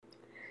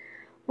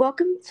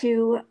Welcome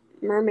to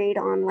Mermaid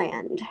on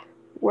Land,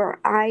 where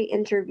I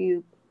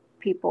interview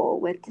people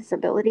with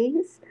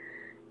disabilities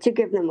to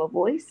give them a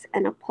voice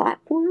and a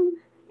platform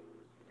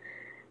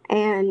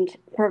and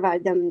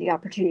provide them the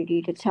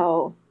opportunity to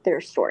tell their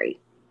story.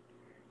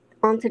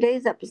 On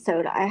today's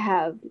episode, I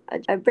have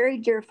a very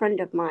dear friend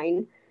of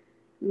mine,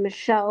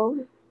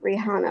 Michelle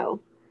Rejano.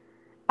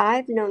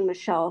 I've known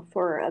Michelle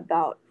for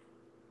about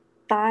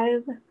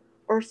 5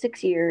 or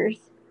 6 years,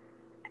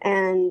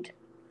 and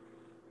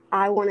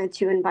I wanted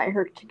to invite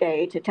her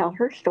today to tell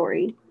her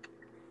story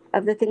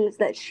of the things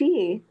that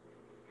she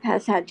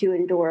has had to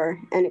endure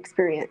and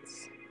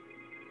experience.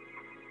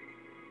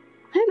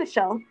 Hi,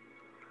 Michelle.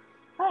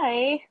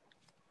 Hi.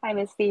 Hi,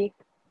 Misty.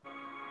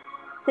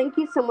 Thank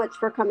you so much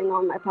for coming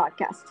on my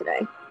podcast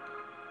today.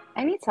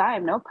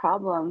 Anytime, no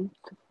problem.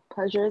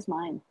 Pleasure is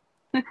mine.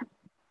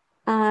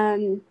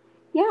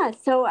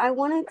 So I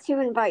wanted to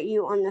invite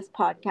you on this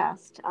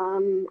podcast.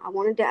 I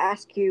wanted to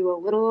ask you a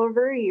little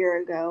over a year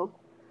ago,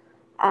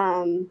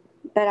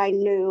 but I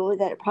knew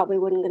that it probably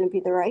wasn't going to be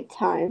the right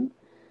time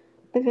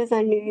because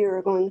I knew you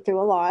were going through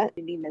a lot.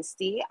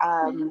 Misty.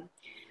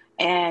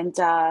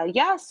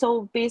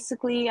 So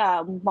basically,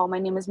 my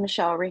name is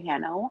Michelle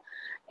Rejano,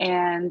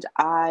 and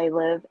I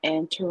live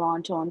in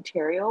Toronto,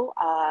 Ontario,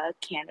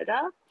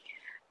 Canada.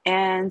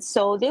 And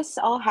so this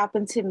all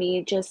happened to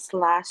me just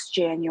last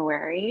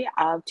January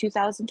of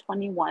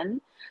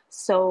 2021.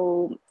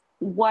 So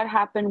what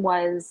happened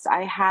was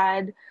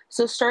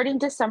starting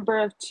December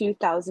of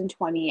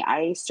 2020,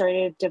 I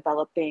started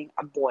developing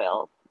a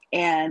boil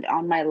and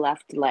on my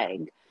left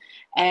leg.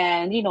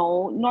 And,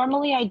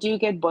 normally I do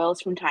get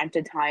boils from time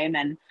to time.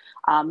 And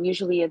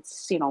usually I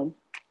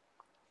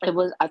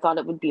thought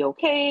it would be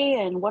okay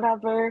and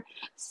whatever.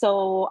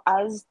 So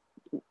as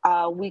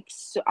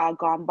weeks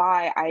gone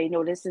by, I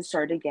noticed it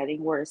started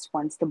getting worse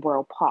once the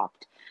boil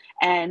popped.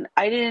 And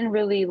I didn't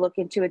really look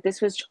into it.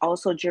 This was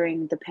also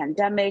during the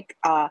pandemic.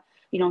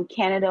 In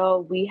Canada,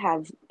 we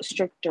have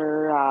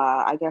stricter,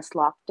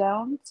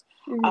 lockdowns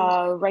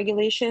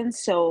regulations.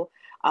 So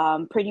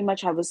pretty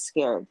much I was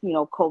scared.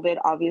 COVID,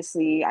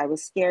 obviously, I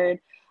was scared.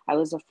 I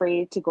was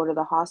afraid to go to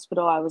the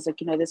hospital. I was like,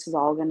 this is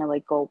all gonna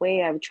go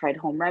away. I've tried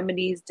home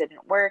remedies,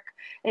 didn't work.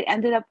 It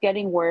ended up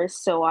getting worse.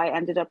 So I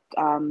ended up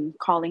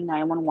calling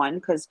 911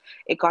 because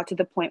it got to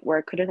the point where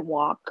I couldn't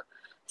walk.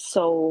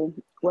 So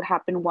what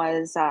happened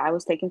was I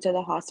was taken to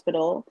the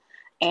hospital,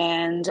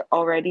 and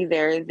already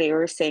there they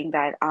were saying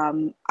that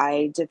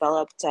I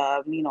developed,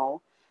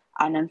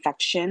 an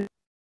infection,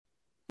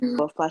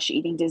 a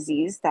flesh-eating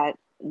disease that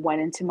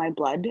went into my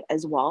blood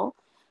as well.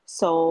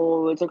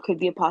 So there could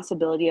be a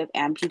possibility of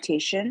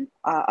amputation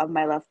of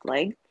my left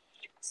leg.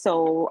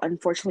 So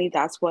unfortunately,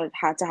 that's what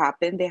had to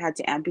happen. They had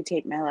to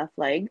amputate my left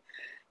leg.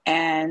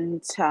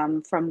 And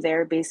from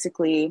there,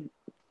 basically,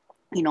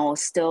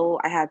 still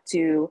I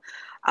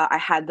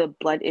had the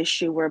blood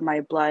issue where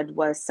my blood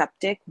was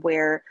septic,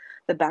 where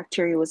the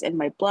bacteria was in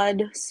my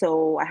blood.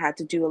 So I had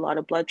to do a lot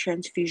of blood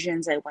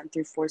transfusions. I went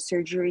through 4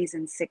 surgeries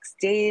in 6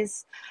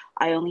 days.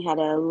 I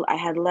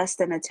had less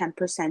than a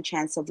 10%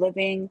 chance of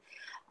living.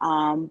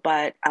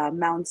 But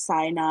Mount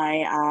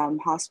Sinai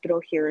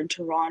Hospital here in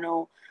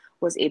Toronto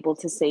was able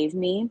to save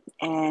me.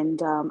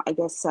 And I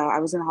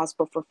was in the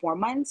hospital for 4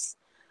 months.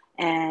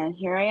 And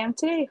here I am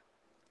today.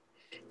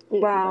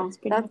 Wow. That's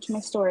pretty much my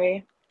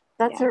story.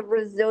 That's a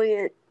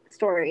resilient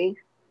story.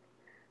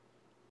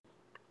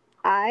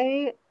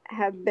 I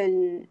have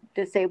been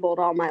disabled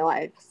all my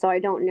life, so I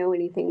don't know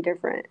anything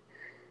different.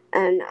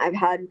 And I've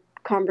had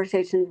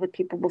conversations with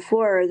people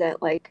before that,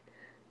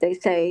 they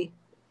say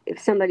if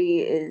somebody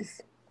is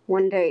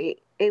one day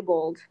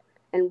abled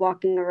and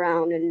walking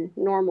around and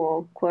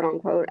normal, quote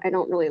unquote, I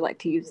don't really like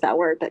to use that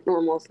word, but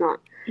normal is not,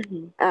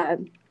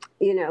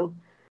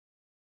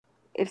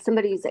 if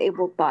somebody's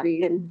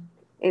able-bodied and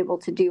able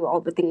to do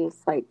all the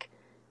things like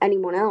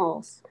anyone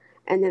else,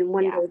 and then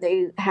one day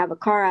they have a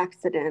car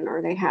accident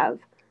or they have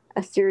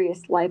a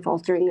serious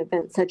life-altering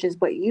event such as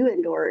what you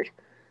endured,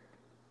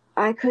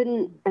 I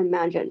couldn't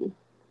imagine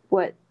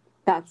what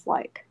that's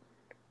like.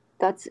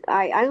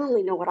 I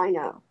only know what I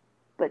know.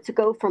 But to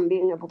go from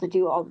being able to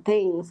do all the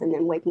things and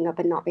then waking up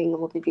and not being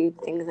able to do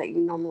the things that you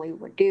normally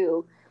would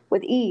do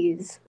with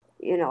ease,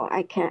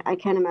 I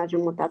can't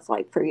imagine what that's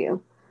like for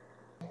you.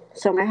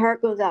 So my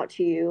heart goes out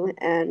to you,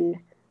 and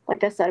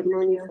like I said, I've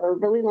known you for a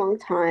really long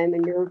time,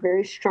 and you're a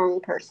very strong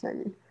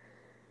person.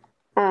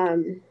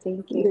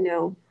 Thank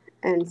you.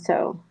 And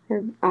so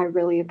I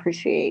really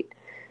appreciate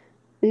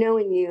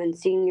knowing you and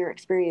seeing your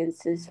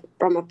experiences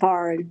from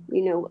afar. And,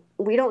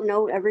 we don't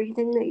know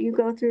everything that you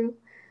go through,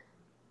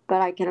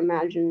 but I can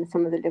imagine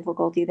some of the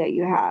difficulty that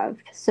you have.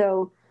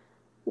 So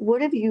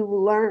what have you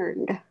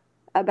learned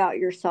about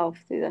yourself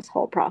through this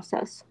whole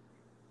process?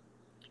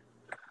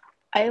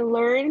 I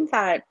learned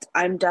that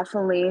I'm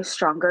definitely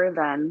stronger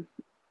than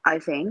I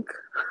think,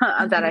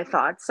 that I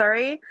thought,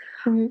 sorry.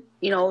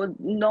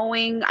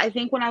 Knowing, I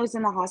think when I was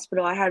in the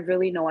hospital, I had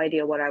really no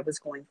idea what I was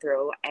going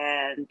through.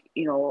 And,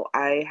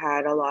 I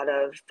had a lot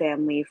of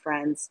family,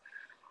 friends,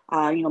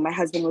 My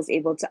husband was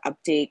able to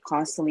update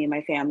constantly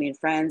my family and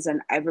friends,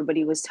 and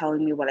everybody was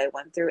telling me what I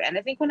went through. And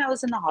I think when I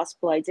was in the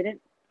hospital, I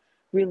didn't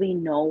really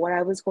know what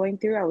I was going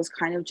through. I was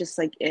kind of just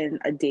like in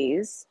a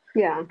daze,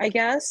 Yeah. I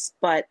guess.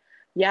 But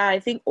yeah, I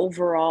think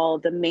overall,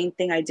 the main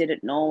thing I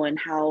didn't know and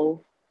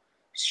how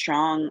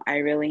strong I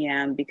really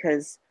am,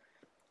 because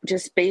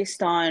just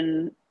based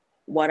on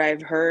what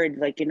I've heard,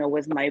 like,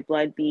 with my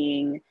blood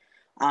being,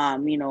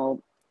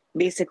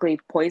 basically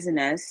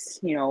poisonous,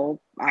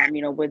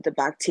 with the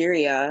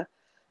bacteria,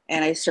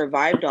 and I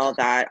survived all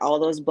that, all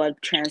those blood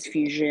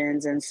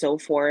transfusions and so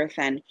forth.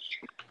 And,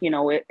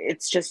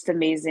 it's just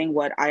amazing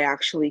what I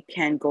actually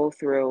can go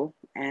through.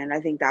 And I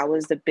think that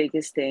was the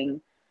biggest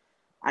thing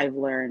I've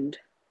learned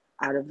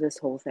out of this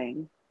whole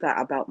thing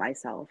about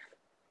myself.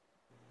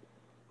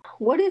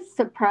 What has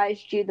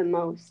surprised you the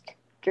most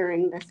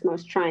during this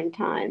most trying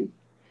time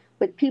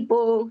with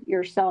people,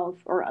 yourself,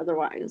 or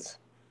otherwise?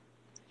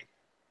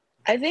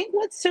 I think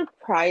what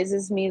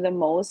surprises me the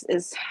most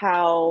is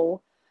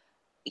how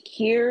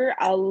here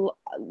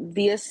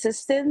the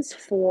assistance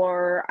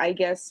for, I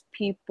guess,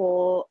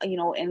 people,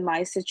 in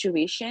my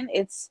situation,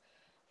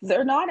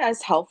 they're not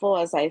as helpful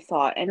as I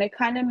thought. And it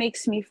kind of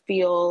makes me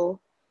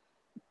feel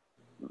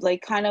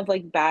like kind of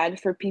like bad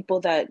for people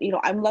that,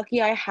 I'm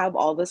lucky I have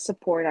all the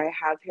support I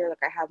have here.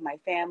 Like, I have my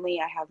family,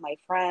 I have my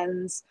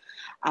friends,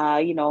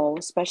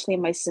 especially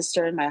my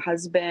sister and my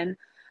husband.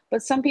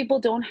 But some people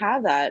don't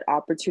have that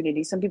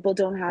opportunity. Some people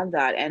don't have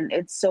that. And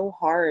it's so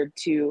hard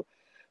to,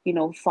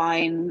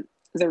 find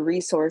the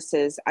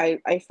resources.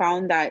 I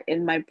found that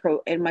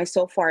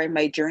so far in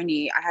my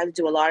journey, I had to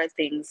do a lot of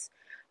things,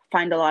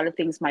 find a lot of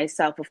things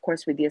myself, of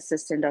course, with the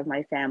assistance of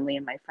my family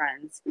and my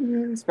friends,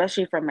 Mm-hmm.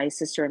 especially from my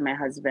sister and my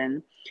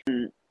husband.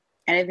 And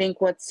I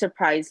think what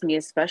surprised me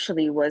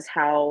especially was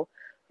how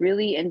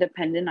really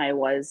independent I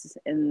was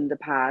in the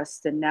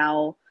past, and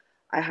now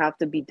I have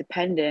to be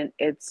dependent.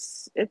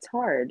 It's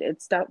hard.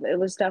 It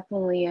was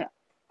definitely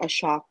a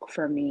shock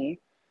for me,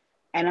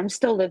 and I'm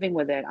still living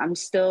with it. I'm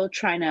still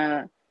trying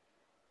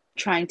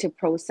to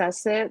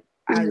process it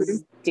Mm-hmm.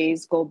 as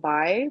days go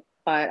by.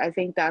 But I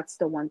think that's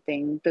the one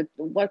thing, the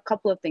what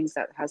couple of things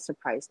that has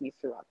surprised me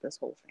throughout this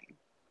whole thing.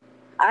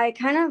 I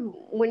kind of,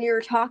 when you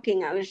were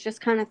talking, I was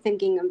just kind of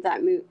thinking of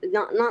that movie,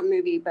 not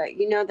movie, but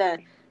the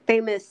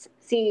famous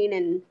scene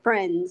in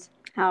Friends,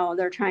 how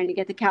they're trying to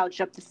get the couch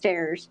up the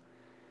stairs,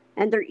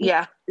 and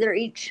Yeah, they're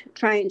each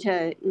trying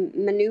to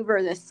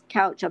maneuver this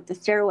couch up the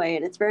stairway,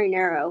 and it's very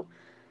narrow,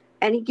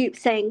 and he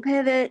keeps saying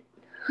pivot,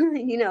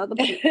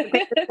 the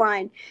pivot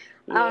line.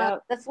 yeah,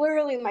 That's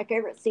literally my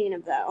favorite scene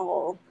of that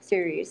whole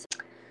series.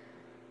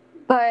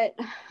 But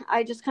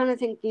I just kind of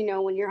think,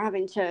 when you're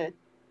having to,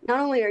 not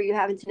only are you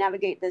having to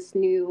navigate this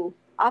new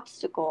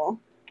obstacle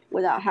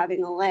without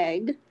having a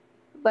leg,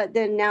 but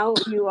then now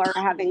you are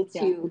having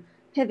yeah, to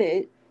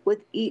pivot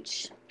with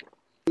each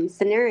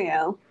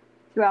scenario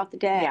throughout the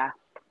day yeah,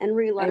 and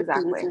relearn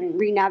things exactly. and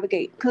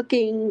re-navigate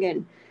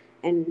cooking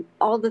and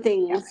all the Yeah.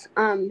 things.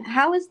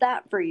 How is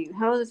that for you?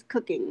 How is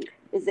cooking?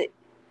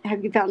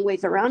 Have you found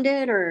ways around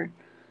it or?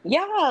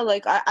 Yeah,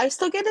 like I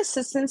still get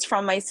assistance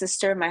from my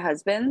sister and my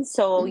husband.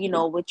 So,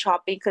 Mhm. with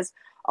chopping, because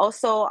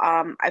also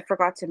I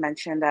forgot to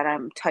mention that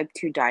I'm type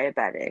 2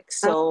 diabetic.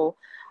 Oh,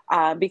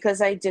 So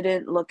because I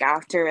didn't look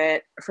after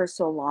it for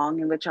so long,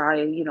 in which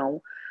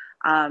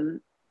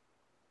um,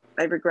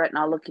 I regret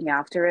not looking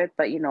after it,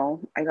 but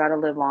I gotta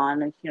live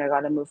on, and I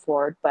gotta move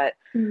forward. But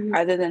mhm.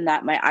 other than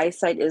that, my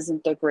eyesight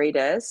isn't the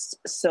greatest.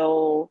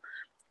 So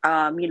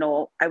I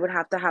would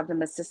have to have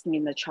them assist me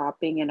in the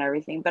chopping and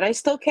everything, but I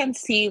still can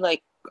see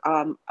like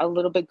a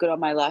little bit good on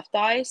my left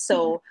eye.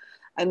 So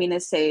I mean to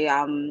say,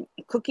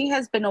 cooking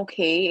has been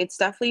okay. It's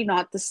definitely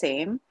not the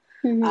same.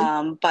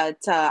 Mhm. But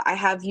I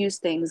have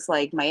used things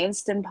like my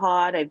Instant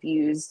Pot. I've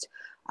used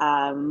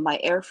my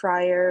air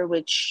fryer,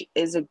 which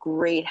is a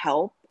great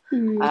help.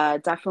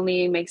 Mhm.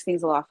 Definitely makes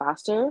things a lot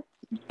faster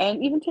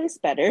and even tastes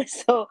better.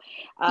 So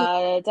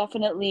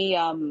definitely,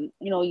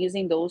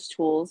 using those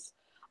tools,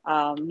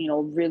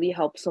 really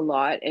helps a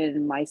lot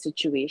in my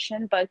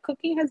situation. But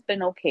cooking has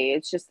been okay.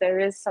 It's just there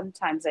is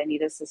sometimes I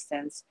need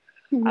assistance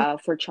Mhm.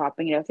 for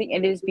chopping. I think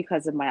it is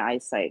because of my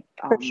eyesight.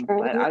 For But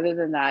sure. other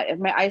than that, if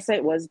my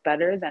eyesight was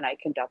better, then I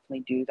can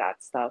definitely do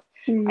that stuff.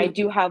 I Mhm.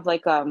 do have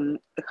like kind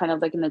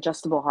of like an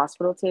adjustable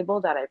hospital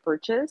table that I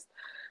purchased.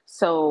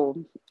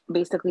 So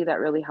basically that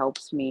really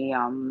helps me.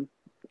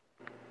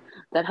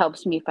 That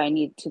helps me if I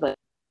need to like.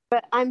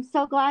 But I'm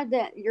so glad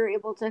that you're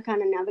able to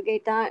kind of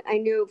navigate that. I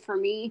knew for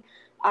me,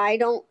 I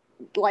don't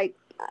like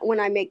when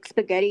I make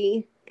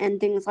spaghetti and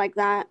things like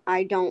that,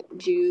 I don't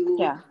do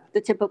Yeah. the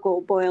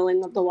typical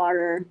boiling of the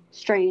water,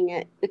 straining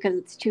it because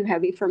it's too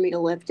heavy for me to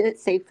lift it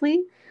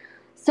safely.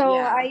 So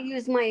I Yeah.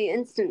 use my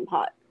instant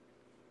pot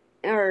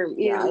or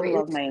Yeah, I my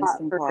love my instant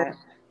pot Instant Pot.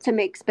 to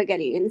make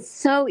spaghetti, and it's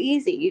so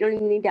easy. You don't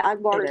even need to add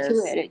It water to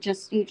is.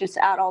 it. You just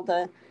add all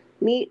the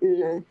meat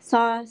and the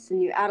sauce,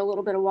 and you add a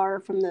little bit of water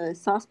from the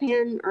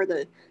saucepan or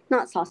the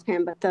not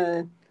saucepan, but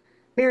the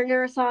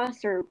marinara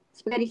sauce or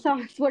spaghetti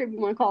sauce, whatever you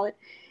want to call it,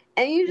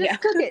 And you Yeah.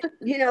 just cook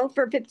it,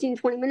 for 15,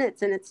 20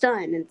 minutes and it's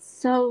done. It's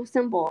so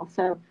simple.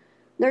 So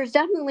there's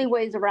definitely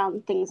ways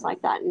around things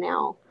like that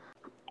now.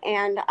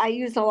 And I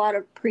use a lot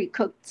of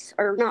pre-cooked,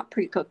 or not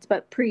pre-cooked,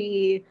 but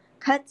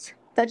pre-cut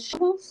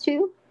vegetables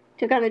too,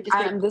 to kind of just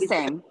make I'm it the easier.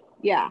 same.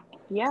 Yeah.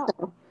 Yeah.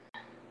 So,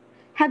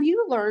 have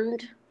you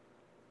learned?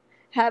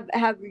 Have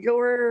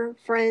your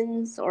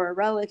friends or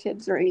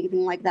relatives or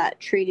anything like that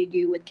treated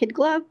you with kid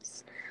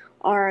gloves?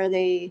 Or are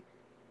they?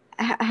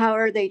 How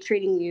are they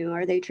treating you?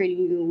 Are they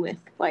treating you with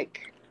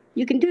like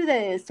you can do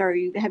this, or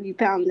have you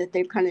found that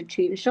they've kind of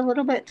changed a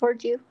little bit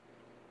towards you?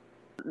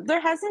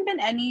 There hasn't been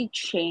any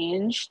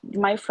change.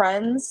 My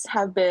friends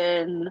have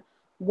been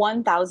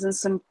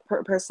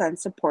 1000%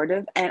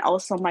 supportive, and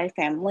also my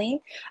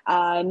family.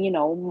 I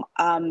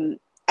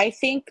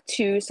think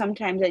too,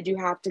 sometimes I do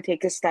have to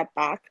take a step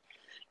back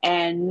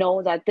and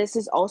know that this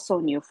is also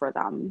new for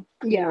them.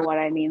 You know Yeah. what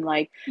I mean?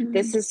 Like, Hmm.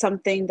 this is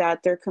something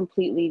that they're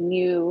completely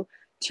new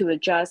to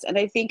adjust. And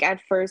I think at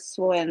first,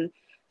 when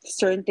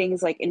certain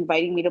things like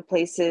inviting me to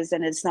places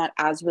and it's not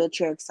as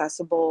wheelchair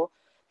accessible,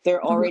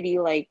 they're already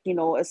like,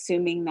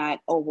 assuming that,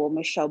 oh, will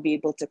Michelle be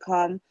able to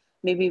come?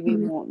 Maybe we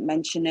Hmm. won't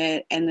mention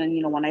it. And then,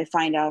 when I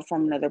find out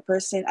from another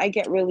person, I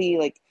get really,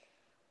 like,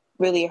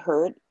 really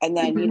hurt. And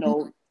then,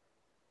 Hmm.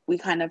 we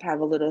kind of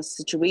have a little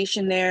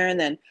situation there. And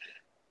then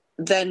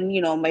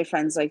my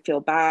friends like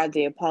feel bad,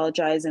 they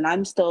apologize, and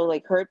I'm still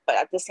like hurt, but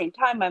at the same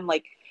time I'm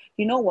like,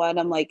 you know what,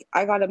 I'm like,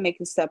 I gotta make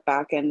a step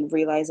back and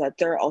realize that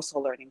they're also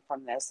learning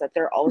from this, that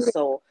they're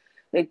also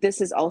like,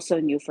 this is also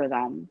new for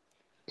them.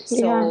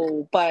 Yeah.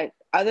 So, but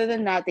other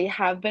than that, they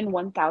have been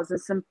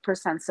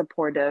 1000%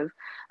 supportive,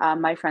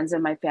 my friends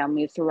and my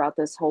family, throughout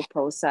this whole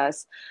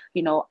process.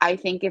 I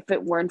think if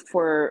it weren't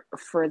for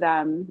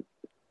them,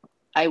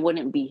 I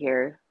wouldn't be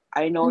here.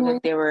 I know Hmm.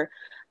 that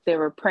they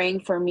were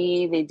praying for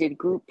me. They did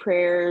group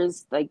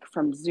prayers like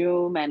from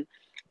Zoom, and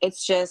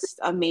it's just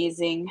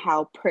amazing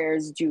how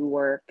prayers do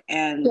work,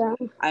 and Yeah.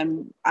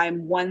 I'm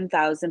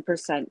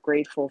 1000%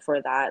 grateful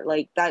for that.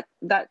 Like,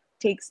 that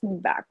takes me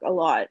back a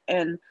lot,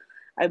 and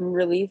I'm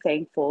really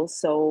thankful.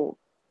 So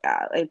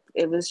yeah,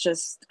 it was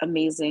just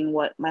amazing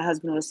what my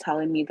husband was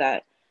telling me,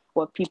 that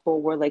what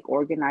people were like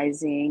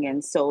organizing,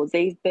 and so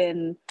they've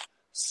been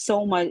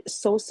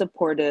so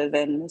supportive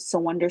and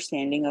so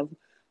understanding of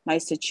my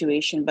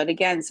situation. But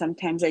again,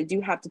 sometimes I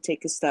do have to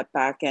take a step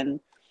back and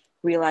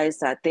realize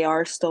that they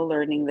are still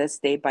learning this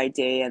day by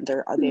day, and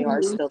they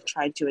are Hmm. still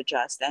trying to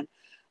adjust. And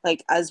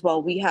like, as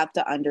well, we have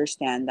to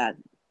understand that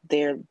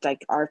they're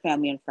like, our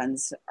family and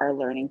friends are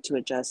learning to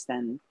adjust,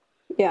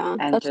 Yeah.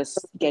 and just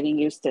getting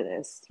used to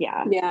this.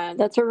 Yeah.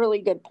 That's a really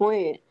good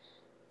point.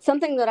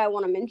 Something that I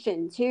want to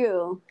mention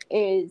too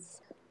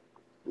is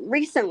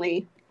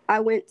recently I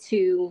went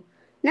to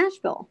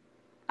Nashville.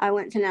 I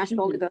went to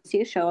Nashville to Hmm. go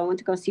see a show. I went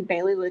to go see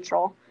Bailey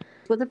Littrell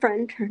with a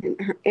friend, her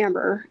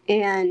Amber,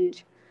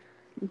 and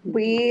Hmm.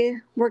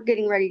 we were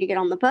getting ready to get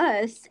on the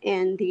bus,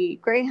 and the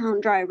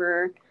Greyhound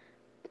driver,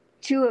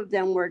 two of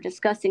them were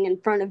discussing in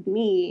front of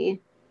me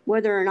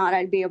whether or not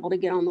I'd be able to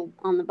get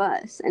on the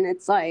bus. And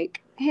it's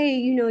like, hey,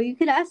 you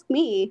could ask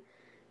me,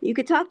 you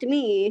could talk to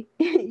me,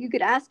 you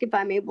could ask if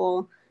I'm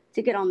able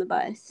to get on the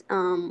bus,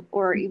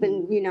 or Hmm.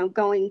 even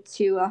going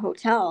to a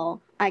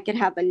hotel. I could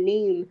have a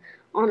name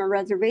on a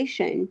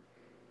reservation,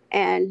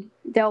 and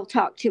they'll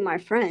talk to my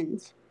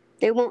friends.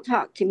 They won't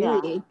talk to Yeah.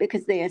 me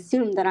because they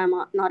assume that I'm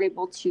not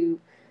able to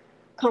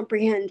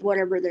comprehend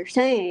whatever they're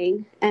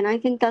saying. And I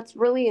think that's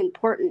really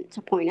important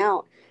to point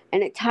out.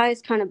 And it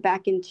ties kind of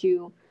back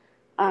into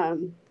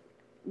um,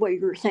 what you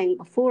were saying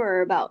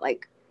before about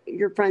like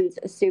your friends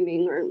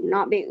assuming or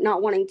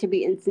not wanting to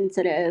be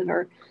insensitive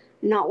or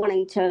not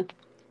wanting to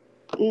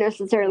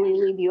necessarily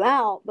Yeah. leave you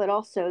out, but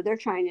also they're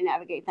trying to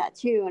navigate that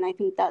too. And I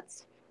think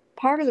that's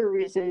part of the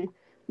reason,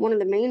 one of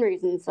the main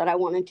reasons that I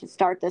wanted to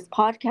start this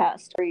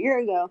podcast a year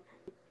ago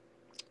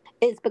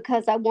is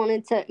because I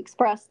wanted to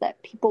express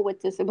that people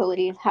with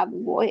disabilities have a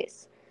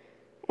voice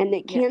and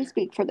they Yeah. can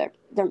speak for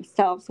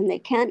themselves and they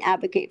can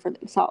advocate for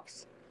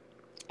themselves.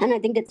 And I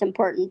think it's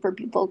important for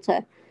people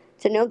to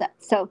know that.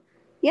 So,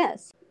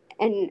 yes.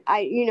 And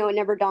it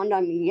never dawned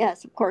on me.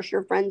 Yes, of course,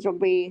 your friends will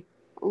be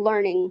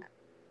learning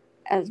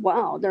as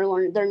well.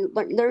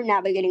 They're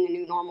navigating a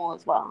new normal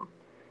as well.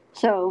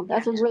 So Yeah.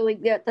 that's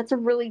a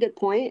really good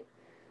point.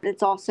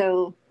 It's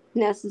also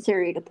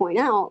necessary to point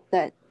out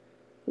that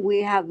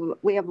we have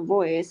a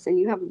voice, and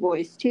you have a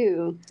voice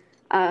too.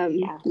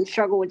 Yeah. You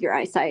struggle with your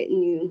eyesight,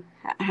 and you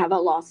have a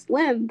lost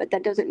limb, but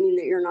that doesn't mean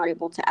that you're not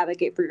able to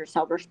advocate for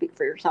yourself or speak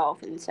for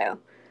yourself. And so,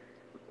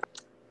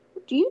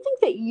 do you think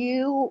that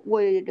you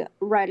would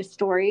write a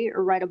story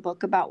or write a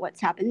book about what's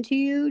happened to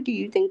you? Do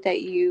you think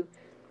that you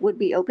would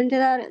be open to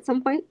that at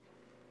some point?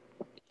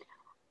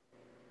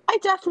 I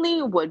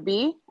definitely would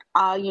be.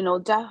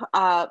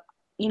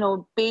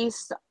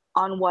 Based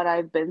on what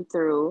I've been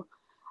through,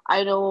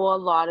 I know a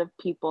lot of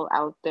people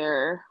out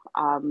there,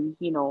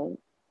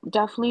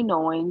 definitely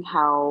knowing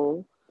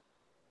how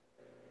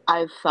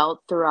I've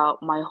felt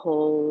throughout my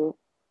whole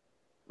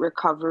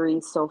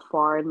recovery so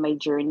far in my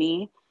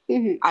journey.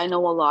 Hmm. I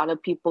know a lot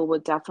of people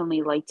would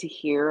definitely like to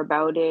hear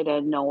about it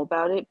and know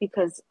about it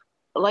because,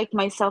 like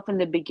myself in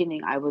the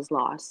beginning, I was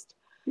lost.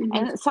 Hmm.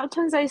 And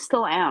sometimes I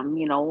still am,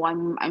 you know.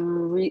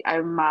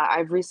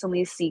 I've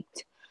recently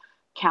seeked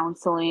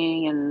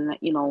counseling, and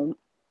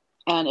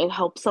and it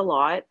helps a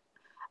lot.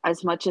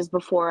 As much as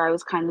before, I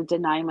was kind of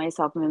denying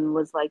myself and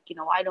was like,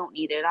 I don't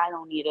need it. I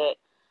don't need it.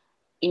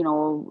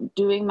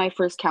 Doing my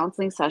first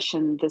counseling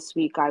session this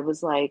week, I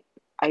was like,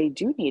 I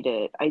do need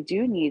it. I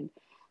do need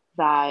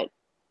that,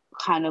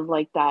 kind of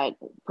like that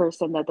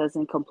person that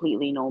doesn't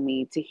completely know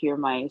me to hear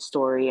my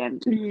story,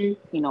 and Hmm.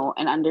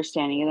 and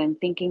understanding, and then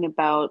thinking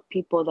about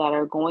people that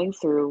are going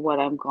through what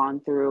I'm gone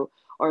through,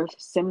 or a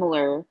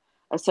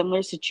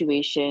similar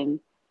situation.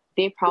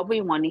 They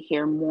probably want to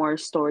hear more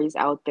stories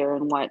out there,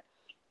 and what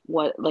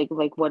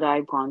like what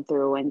I've gone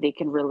through, and they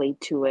can relate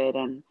to it,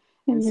 and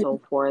Hmm. so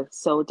forth.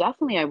 So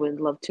definitely I would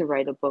love to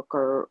write a book,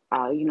 or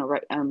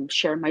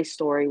share my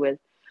story with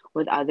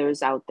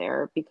others out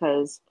there,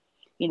 because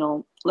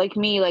like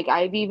me, like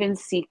I've even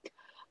seeked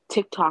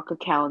TikTok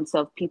accounts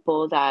of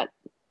people that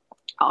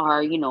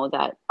are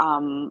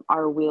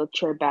are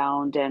wheelchair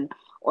bound, and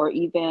or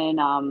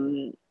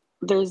even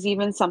there's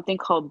even something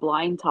called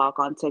blind talk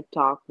on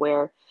TikTok,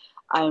 where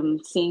I'm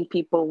seeing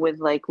people with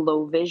like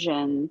low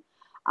vision,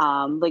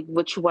 like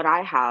which what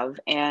I have.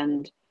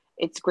 And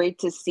it's great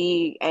to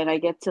see, and I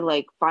get to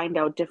like find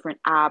out different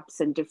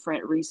apps and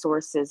different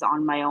resources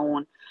on my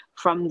own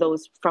from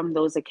those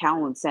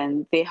accounts,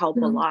 and they help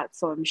a lot.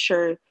 So I'm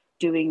sure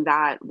doing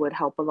that would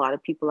help a lot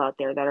of people out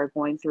there that are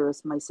going through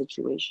my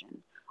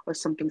situation or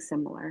something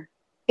similar.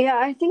 Yeah,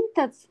 I think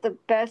that's the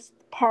best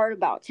part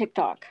about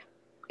TikTok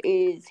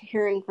is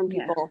hearing from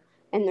Yeah. people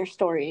and their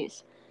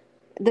stories.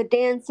 The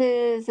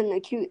dances and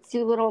the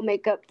cutesy little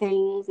makeup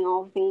things and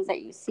all the things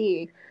that you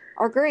see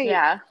are great,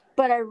 Yeah.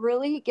 but I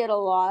really get a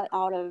lot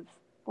out of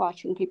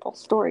watching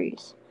people's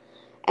stories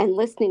and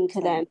listening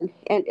to them. Same.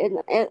 And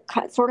it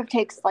sort of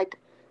takes like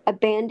a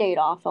band aid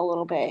off a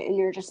little bit, and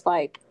you're just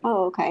like,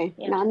 oh, okay,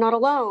 Yeah. now I'm not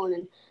alone,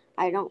 and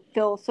I don't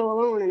feel so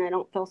alone, and I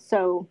don't feel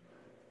so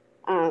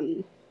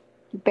um,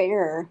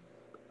 bare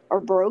or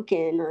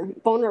broken or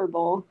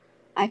vulnerable.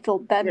 I feel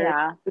better.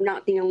 Yeah. I'm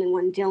not the only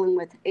one dealing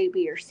with A,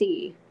 B, or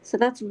C. So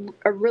that's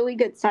a really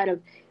good side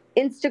of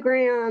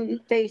Instagram,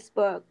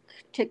 Facebook,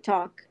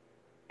 TikTok,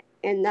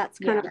 and that's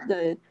kind of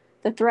Yeah.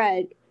 the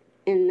thread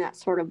in that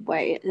sort of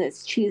way.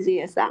 As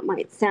cheesy as that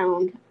might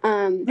sound.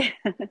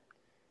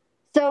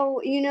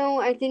 So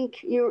I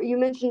think you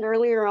mentioned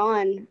earlier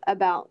on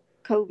about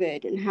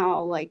COVID and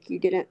how like you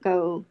didn't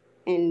go,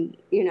 and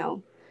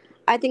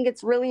I think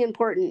it's really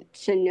important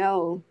to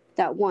know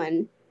that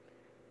one,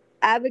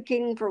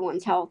 advocating for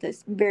one's health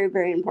is very,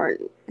 very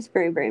important. It's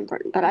very, very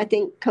important. But I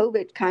think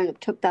COVID kind of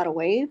took that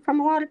away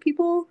from a lot of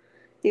people,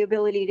 the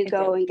ability to It did.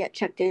 go and get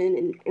checked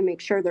in and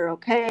make sure they're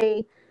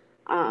okay.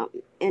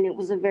 And it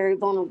was a very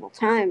vulnerable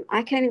time.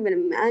 I can't even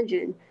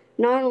imagine.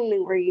 Not only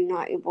were you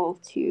not able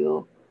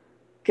to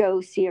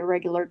go see a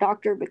regular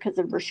doctor because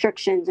of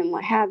restrictions and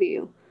what have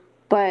you,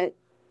 but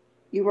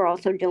you were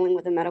also dealing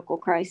with a medical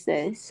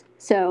crisis.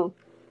 So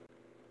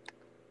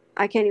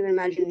I can't even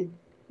imagine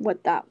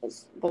what that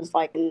was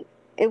like. And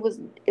it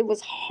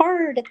was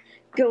hard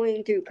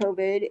going through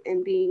COVID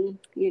and being,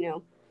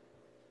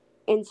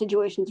 in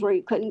situations where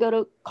you couldn't go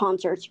to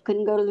concerts, you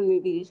couldn't go to the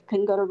movies, you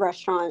couldn't go to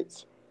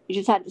restaurants. You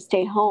just had to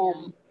stay Yeah.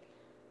 home.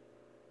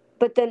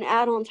 But then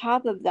add on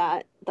top of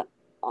that,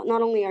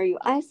 not only are you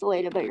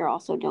isolated, but you're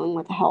also dealing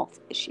with a health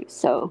issue.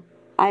 So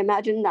I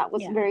imagine that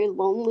was a Yeah. very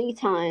lonely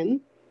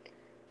time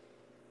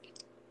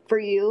for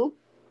you.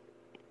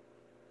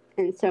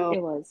 And so,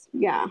 It was.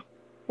 yeah,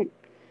 I,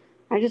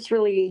 I just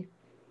really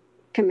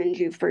commend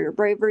you for your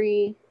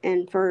bravery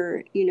and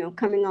for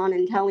coming on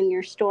and telling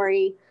your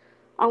story.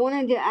 I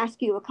wanted to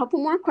ask you a couple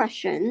more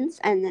questions,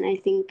 and then I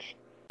think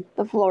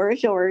the floor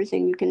is yours,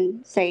 and you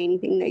can say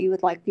anything that you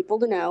would like people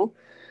to know.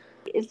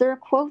 Is there a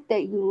quote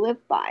that you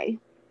live by?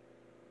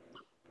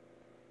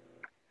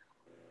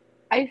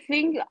 I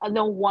think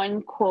the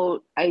one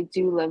quote I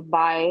do live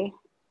by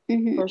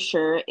Mm-hmm. for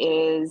sure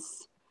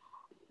is,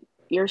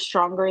 "You're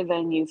stronger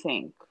than you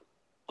think."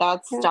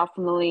 That's Yeah.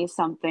 definitely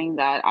something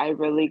that I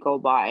really go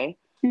by.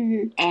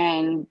 Mm-hmm.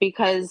 And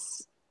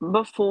because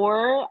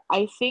before,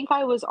 I think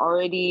I was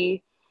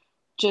already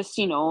just,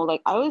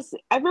 like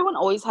everyone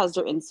always has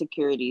their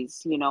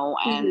insecurities,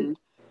 Mm-hmm. and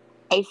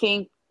I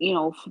think,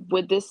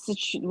 with this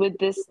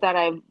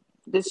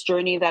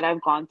journey that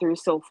I've gone through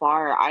so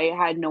far, I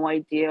had no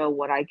idea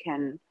what I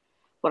can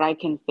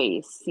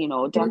face.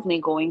 Definitely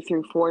going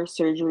through 4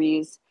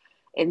 surgeries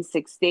in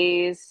 6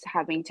 days,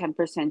 having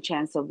 10%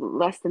 chance of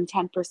less than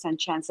 10%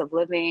 chance of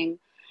living,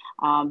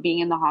 being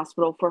in the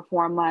hospital for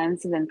 4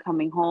 months, and then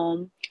coming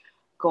home,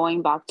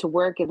 going back to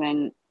work, and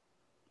then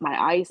my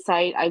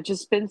eyesight. I've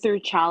just been through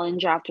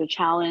challenge after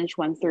challenge,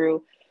 went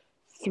through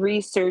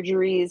 3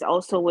 surgeries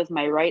also with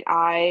my right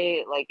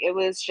eye. Like it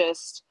was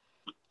just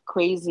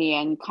crazy.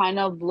 And kind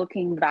of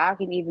looking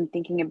back and even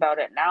thinking about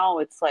it now,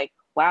 it's like,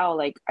 wow,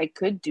 like I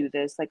could do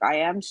this. Like I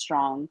am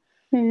strong.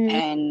 Mhm.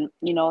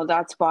 And,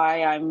 that's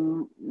why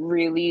I'm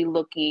really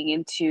looking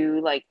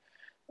into like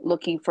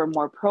looking for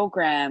more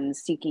programs,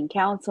 seeking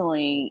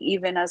counseling,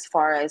 even as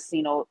far as,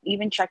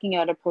 even checking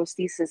out a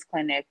prosthesis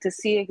clinic to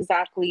see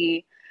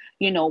exactly,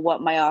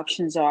 what my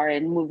options are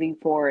and moving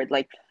forward.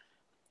 Like,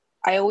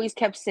 I always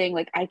kept saying,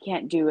 like, I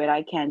can't do it.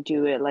 I can't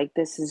do it. Like,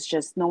 this is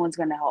just, no one's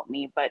going to help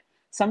me. But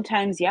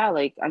sometimes, yeah,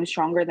 like I'm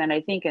stronger than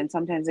I think. And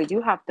sometimes I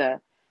do have to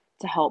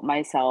help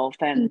myself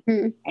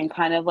Mhm. and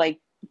kind of like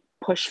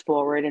push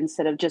forward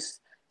instead of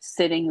just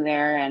sitting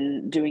there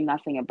and doing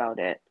nothing about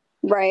it.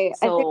 Right.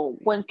 I think. So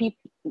when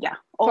people, yeah.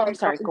 Oh, I'm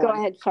Sorry. Go, sorry. Go go on.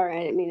 ahead. Sorry,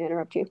 I didn't mean to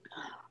interrupt you.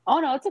 Oh,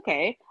 no, it's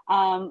okay.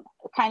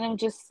 Kind of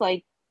just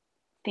like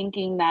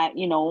thinking that,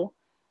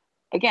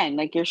 again,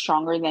 like you're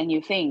stronger than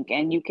you think,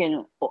 and you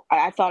can.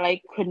 I thought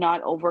I could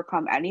not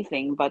overcome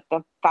anything, but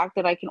the fact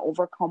that I can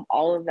overcome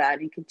all of that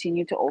and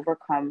continue to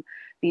overcome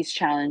these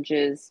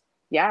challenges,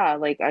 yeah,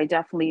 like I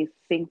definitely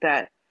think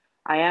that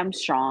I am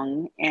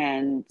strong.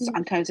 And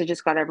sometimes I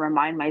just got to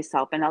remind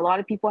myself, and a lot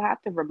of people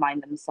have to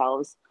remind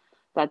themselves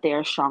that they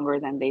are stronger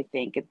than they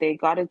think. They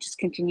got to just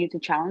continue to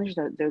challenge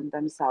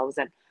themselves.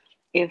 And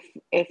if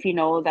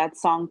that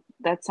song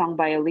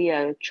by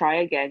Aaliyah, Try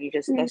Again, you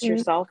just dust Mhm.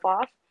 yourself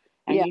off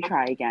and Yeah. you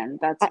try again.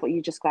 That's I, what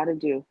you just got to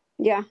do.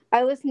 yeah.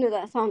 I listen to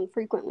that song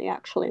frequently,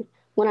 actually,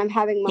 when I'm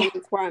having Yeah.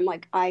 moments where I'm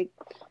like, I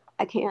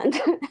can't,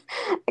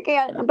 I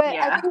can't. But I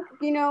Yeah.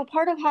 think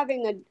part of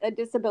having a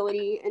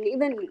disability, and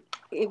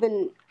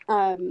even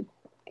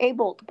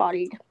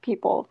able-bodied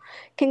people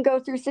can go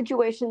through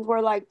situations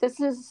where like this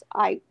is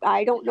I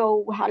don't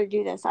know how to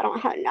do this. I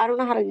don't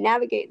know how to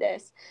navigate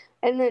this.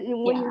 And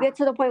then when you Yeah. get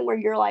to the point where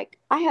you're like,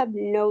 I have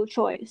no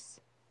choice,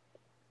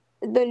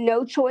 the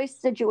no choice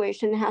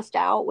situation has to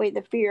outweigh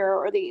the fear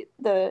or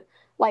the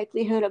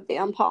likelihood of the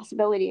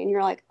impossibility, and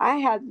you're like, I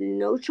have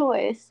no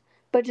choice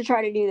but to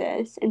try to do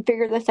this and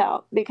figure this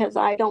out because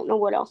I don't know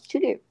what else to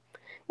do.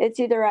 It's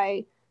either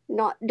I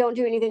not don't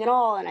do anything at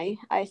all and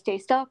I stay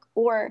stuck,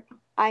 or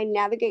I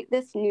navigate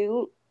this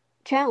new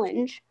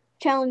challenge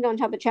on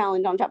top of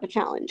challenge on top of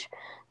challenge.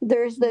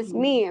 There's this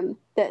Hmm. meme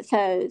that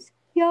says,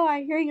 yo,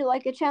 I hear you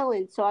like a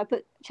challenge, so I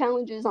put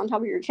challenges on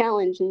top of your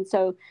challenge, and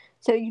so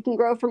you can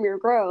grow from your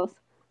growth,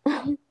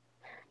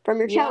 from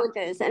your Yeah.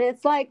 challenges. And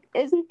it's like,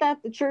 isn't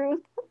that the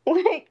truth?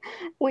 Like,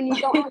 when you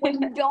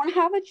don't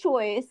have a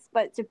choice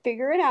but to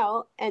figure it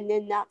out, and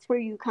then that's where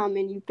you come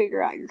and you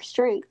figure out your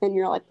strength, and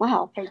you're like,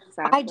 wow,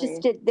 I just Exactly.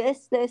 did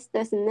this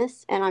and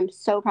this, and I'm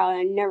so proud.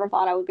 I never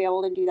thought I would be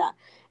able to do that.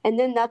 And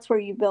then that's where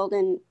you build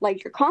in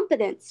like your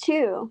confidence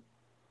too.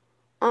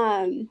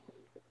 um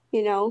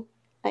you know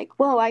like,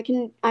 whoa, I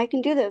can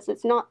do this.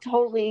 It's not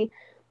totally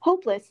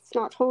hopeless, it's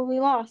not totally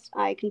lost.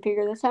 I can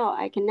figure this out,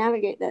 I can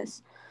navigate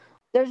this.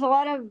 There's a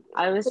lot of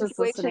I was just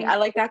listening. I situations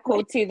like that where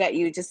quote too that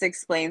you just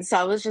explained. So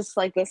I was just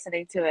like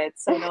listening to it.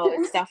 So no,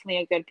 it's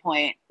definitely a good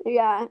point.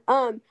 yeah.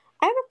 I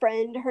have a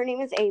friend, her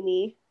name is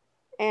Amy,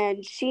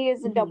 and she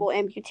is a Hmm. double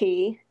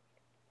amputee,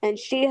 and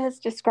she has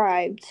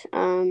described,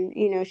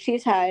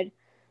 she's had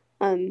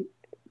um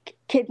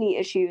kidney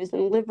issues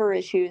and liver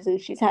issues, and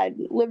she's had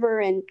liver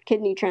and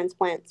kidney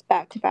transplants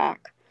back to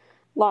back.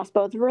 Lost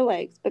both of her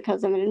legs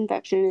because of an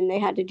infection, and they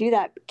had to do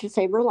that to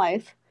save her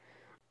life.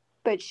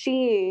 But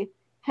she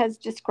has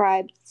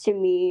described to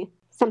me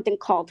something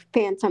called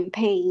phantom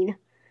pain.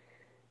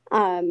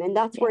 And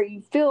that's Yeah. where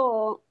you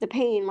feel the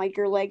pain, like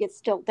your leg is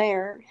still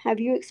there. Have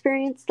you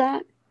experienced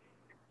that?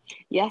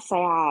 Yes, I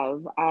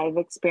have. I've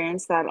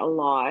experienced that a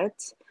lot.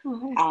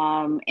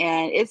 Oh.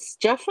 And it's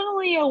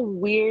definitely a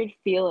weird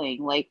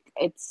feeling. Like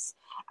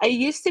I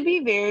used to be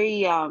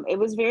it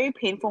was very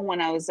painful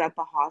when I was at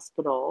the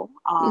hospital.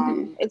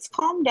 Hmm. It's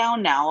calmed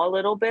down now a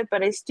little bit,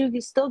 but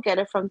you still get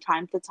it from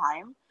time to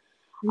time.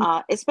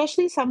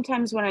 Especially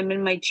sometimes when I'm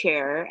in my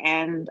chair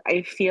and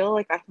I feel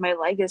like my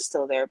leg is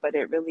still there, but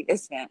it really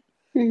isn't.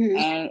 Hmm.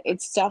 And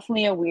it's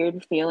definitely a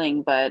weird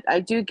feeling, but I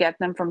do get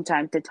them from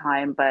time to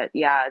time. But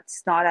yeah,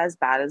 it's not as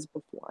bad as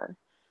before.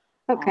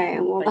 Okay,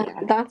 well, But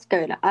yeah, that's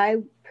good. I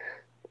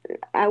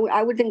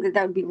would think that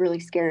that would be really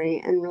scary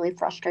and really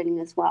frustrating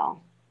as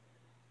well.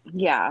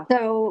 yeah.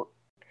 So,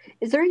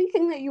 is there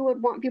anything that you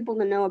would want people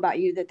to know about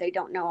you that they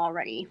don't know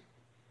already?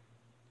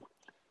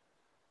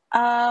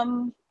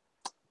 Um,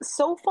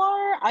 so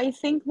far, I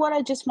think what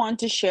I just wanted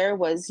to share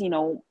was,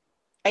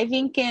 I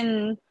think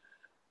in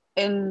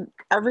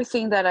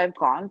everything that I've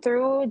gone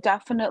through,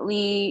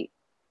 definitely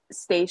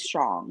stay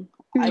strong.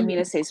 I mean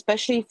Hmm. to say,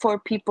 especially for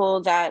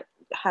people that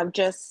have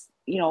just,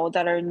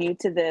 that are new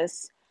to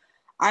this.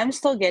 I'm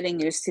still getting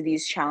used to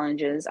these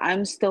challenges.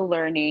 I'm still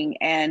learning.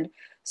 And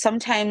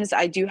sometimes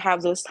I do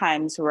have those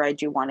times where I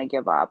do want to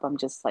give up. I'm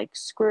just like,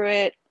 screw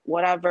it,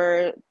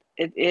 whatever.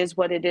 It is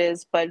what it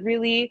is. But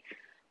really,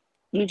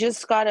 you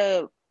just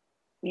gotta,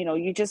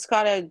 you just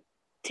gotta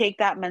take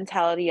that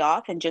mentality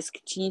off and just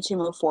continue to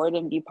move forward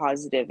and be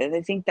positive. And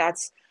I think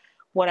that's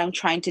what I'm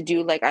trying to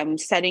do. Like, I'm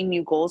setting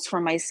new goals for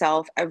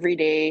myself every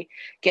day,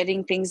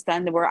 getting things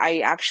done where I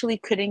actually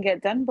couldn't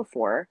get done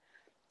before.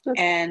 That's,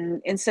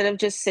 And instead of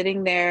just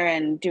sitting there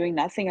and doing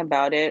nothing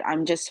about it,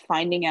 I'm just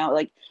finding out,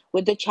 like,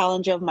 with the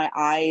challenge of my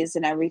eyes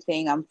and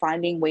everything, I'm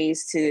finding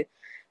ways to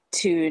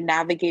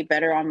navigate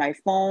better on my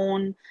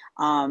phone.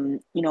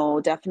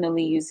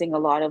 Definitely using a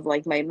lot of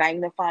like my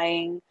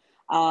magnifying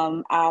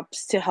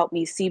apps to help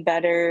me see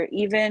better.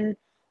 Even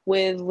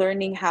with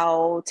learning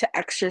how to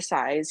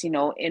exercise,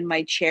 in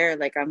my chair,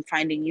 like I'm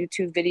finding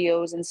YouTube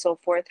videos and so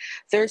forth.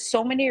 There's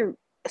so many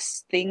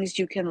things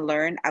you can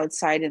learn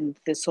outside in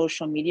the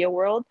social media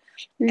world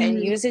and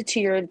mhm. use it to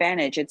your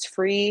advantage. It's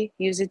free,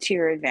 use it to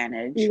your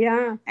advantage.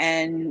 Yeah,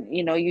 And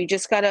you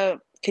just got to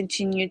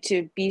continue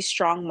to be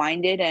strong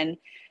minded and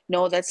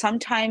know that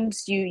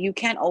sometimes you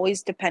can't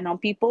always depend on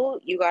people.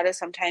 You got to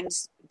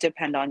sometimes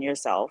depend on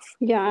yourself.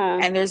 yeah,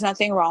 And there's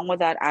nothing wrong with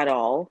that at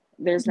all.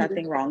 There's mhm.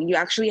 nothing wrong. You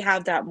actually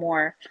have that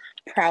more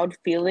proud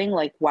feeling,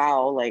 like,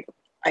 wow, like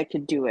I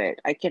could do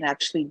it. I can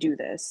actually do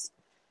this.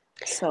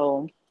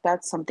 So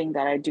that's something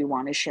that I do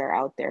want to share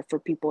out there for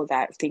people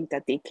that think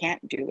that they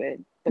can't do it,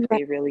 but Right.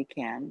 they really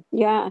can.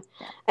 Yeah.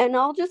 Yeah. And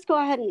I'll just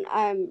go ahead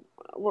and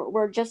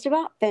we're just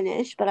about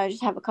finished, but I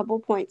just have a couple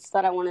points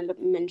that I wanted to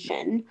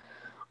mention.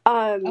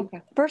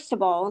 Okay. First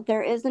of all,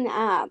 there is an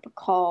app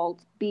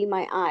called Be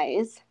My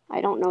Eyes. I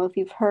don't know if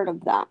you've heard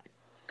of that.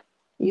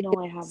 You can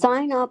No, I haven't.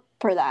 sign up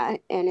for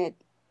that, and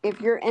if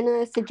you're in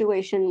a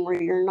situation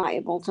where you're not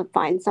able to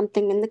find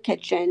something in the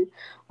kitchen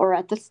or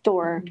at the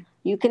store, Hmm.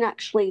 you can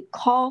actually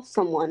call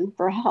someone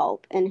for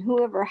help, and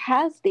whoever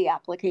has the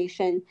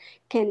application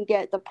can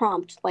get the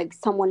prompt like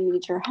someone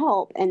needs your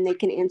help, and they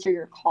can answer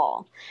your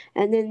call,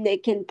 and then they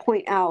can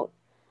point out,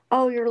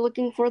 oh, you're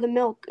looking for the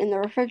milk in the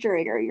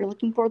refrigerator, you're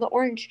looking for the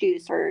orange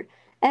juice or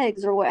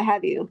eggs or what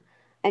have you,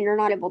 and you're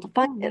not able to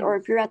find Oh, it. Or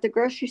if nice. you're at the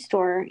grocery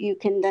store, you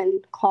can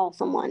then call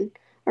someone,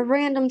 a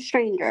random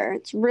stranger.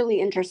 It's really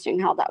interesting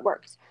how that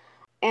works.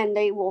 And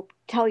they will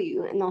tell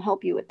you and they'll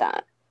help you with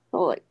that.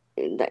 They'll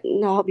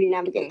help you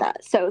navigate Okay.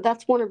 that. So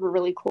that's one of a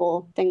really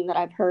cool thing that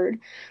I've heard.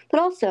 But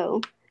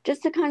also,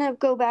 just to kind of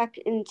go back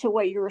into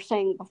what you were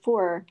saying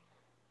before,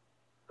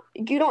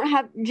 you don't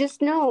have,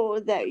 just know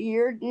that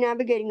you're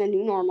navigating a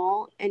new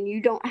normal and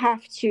you don't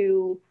have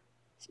to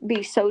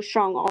be so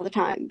strong all the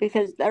time,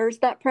 because there's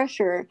that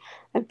pressure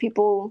of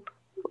people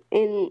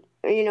in,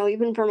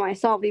 even for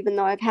myself, even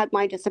though I've had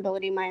my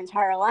disability my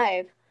entire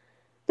life,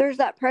 there's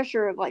that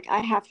pressure of like, I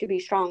have to be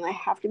strong, I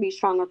have to be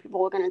strong, or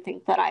people are going to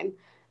think that I'm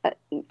uh,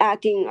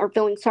 acting or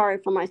feeling sorry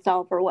for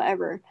myself or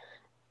whatever.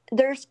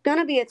 There's going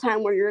to be a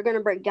time where you're going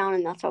to break down,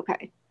 and that's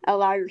okay.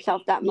 Allow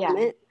yourself that Yeah.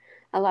 moment.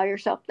 Allow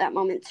yourself that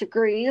moment to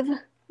grieve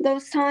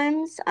those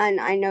times. And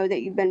I know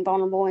that you've been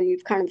vulnerable and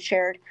you've kind of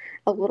shared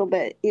a little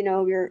bit,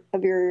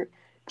 of your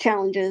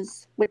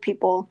challenges with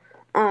people.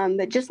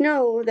 But just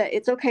know that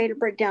it's okay to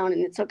break down,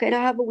 and it's okay to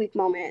have a weak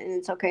moment, and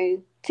it's okay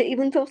to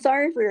even feel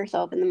sorry for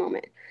yourself in the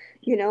moment,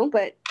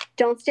 but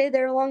don't stay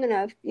there long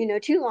enough,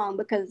 too long,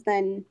 because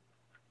then,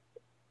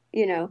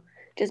 you know,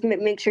 just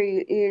make sure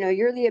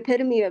you're the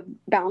epitome of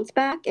bounce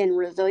back and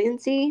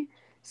resiliency.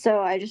 So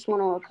I just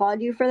want to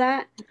applaud you for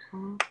that.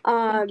 Oh, thank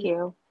Um,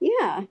 you.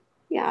 yeah,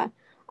 yeah.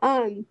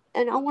 And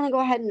I want to go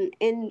ahead and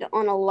end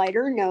on a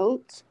lighter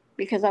note,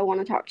 because I want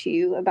to talk to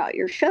you about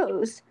your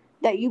shows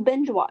that you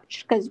binge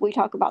watch, because we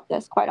talk about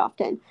this quite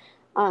often.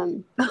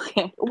 Um,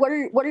 Okay. what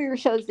are your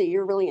shows that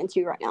you're really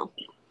into right now?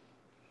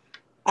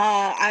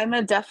 I'm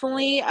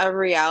definitely a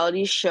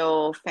reality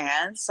show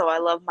fan, so I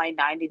love my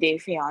 90 Day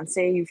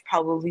Fiance. You've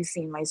probably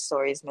seen my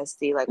stories,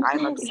 Misty. Like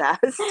I'm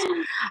obsessed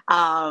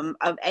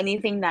of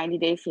anything 90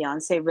 Day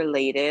Fiance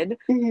related.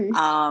 Hmm.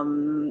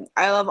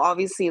 I love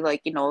obviously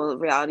like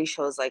reality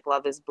shows like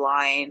Love Is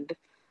Blind.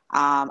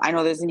 I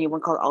know there's a new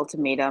one called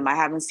Ultimatum. I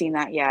haven't seen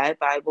that yet,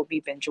 but I will be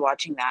binge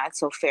watching that.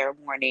 So fair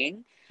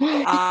warning.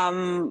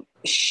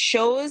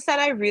 Shows that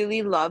I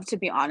really love, to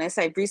be honest.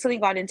 I've recently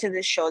got into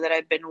this show that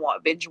I've been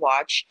binge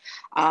watch.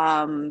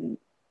 Um,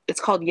 it's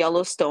called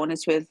Yellowstone.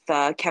 It's with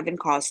Kevin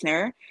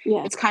Costner.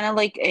 Yeah. It's kind of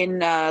like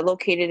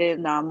located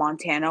in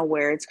Montana,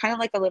 where it's kind of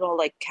like a little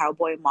like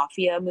cowboy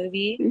mafia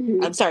movie.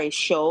 Hmm. I'm sorry,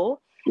 show.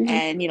 Hmm.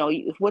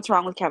 And what's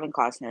wrong with Kevin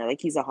Costner?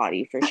 Like he's a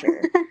hottie for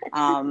sure.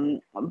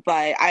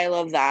 But I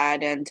love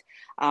that. And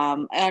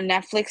on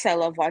Netflix, I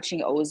love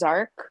watching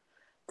Ozark.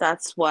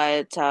 That's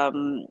what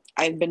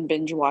I've been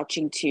binge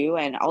watching too.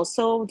 And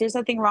also, there's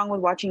nothing wrong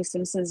with watching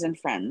Simpsons and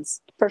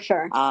Friends. For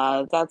sure.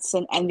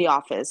 And The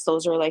Office.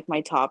 Those are like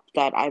my top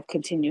that I've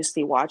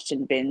continuously watched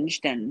and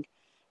binged. And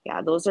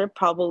yeah, those are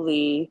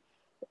probably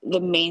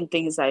the main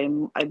things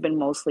I've been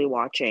mostly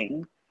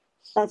watching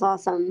That's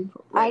awesome.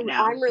 right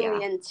now. I'm really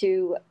Yeah.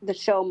 into the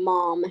show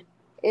Mom.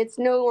 It's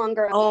no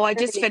longer on Oh, I the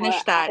air just anymore.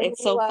 finished that. I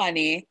It's so love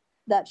funny.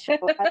 that show.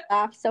 I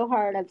laugh so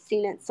hard. I've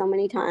seen it so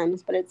many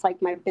times, but it's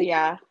like my big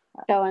Yeah,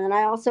 show. And then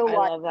I also I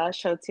watch love that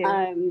show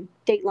too.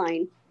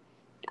 Dateline.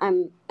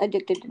 I'm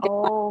addicted to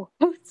Oh,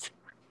 Dateline.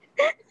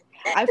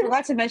 I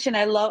forgot to mention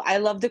I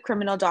love the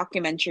criminal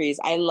documentaries.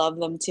 I love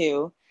them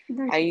too.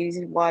 I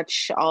usually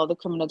watch all the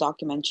criminal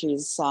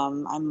documentaries.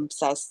 I'm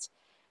obsessed.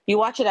 You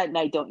watch it at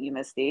night, don't you,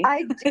 Misty?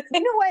 I do.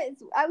 You know what?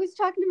 I was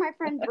talking to my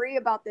friend Bree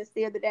about this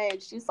the other day,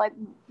 and she's like,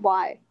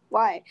 "Why?"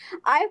 Why?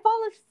 I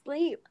fall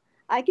asleep.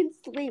 I can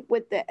sleep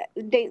with the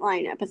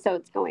Dateline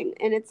episodes going,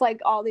 and it's like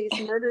all these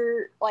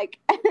murder like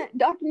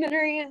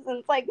documentaries, and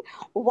it's like,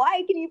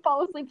 why can you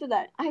fall asleep to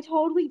that? I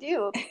totally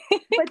do,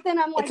 but then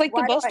I'm It's like, like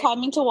the why do best I?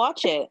 timing to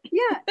watch it.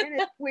 Yeah,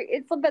 and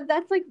it's but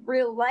that's like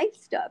real life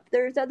stuff.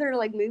 There's other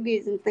like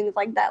movies and things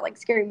like that, like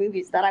scary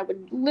movies that I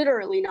would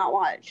literally not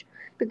watch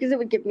because it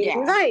would give me Yeah,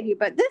 anxiety.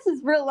 But this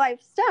is real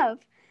life stuff,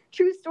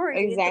 true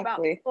story. It's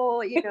about exactly.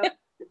 people,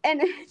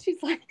 And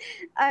she's like,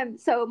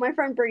 so my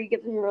friend Bree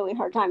gives me a really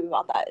hard time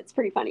about that. It's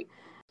pretty funny.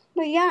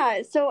 But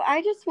yeah, so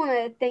I just want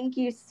to thank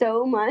you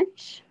so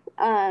much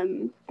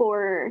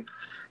for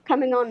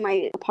coming on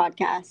my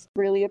podcast.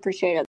 Really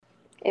appreciate it.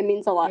 It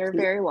means a lot You're to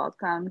me. very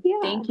welcome. Yeah.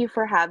 Thank you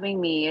for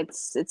having me.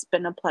 It's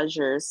been a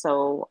pleasure.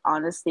 So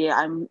honestly,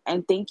 and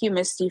thank you,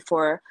 Misty,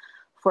 for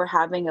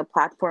having a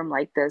platform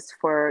like this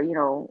for,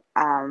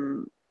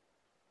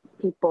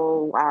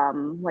 people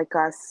like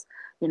us,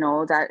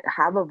 that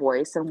have a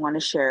voice and want to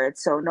share it.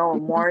 So no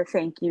more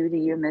thank you to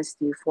you,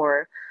 Misty,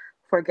 for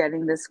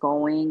getting this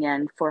going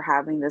and for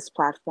having this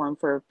platform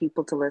for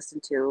people to listen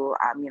to.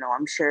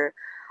 I'm sure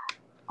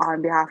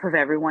on behalf of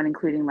everyone,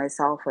 including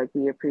myself, like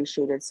we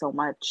appreciate it so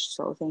much.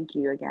 So thank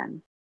you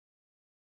again.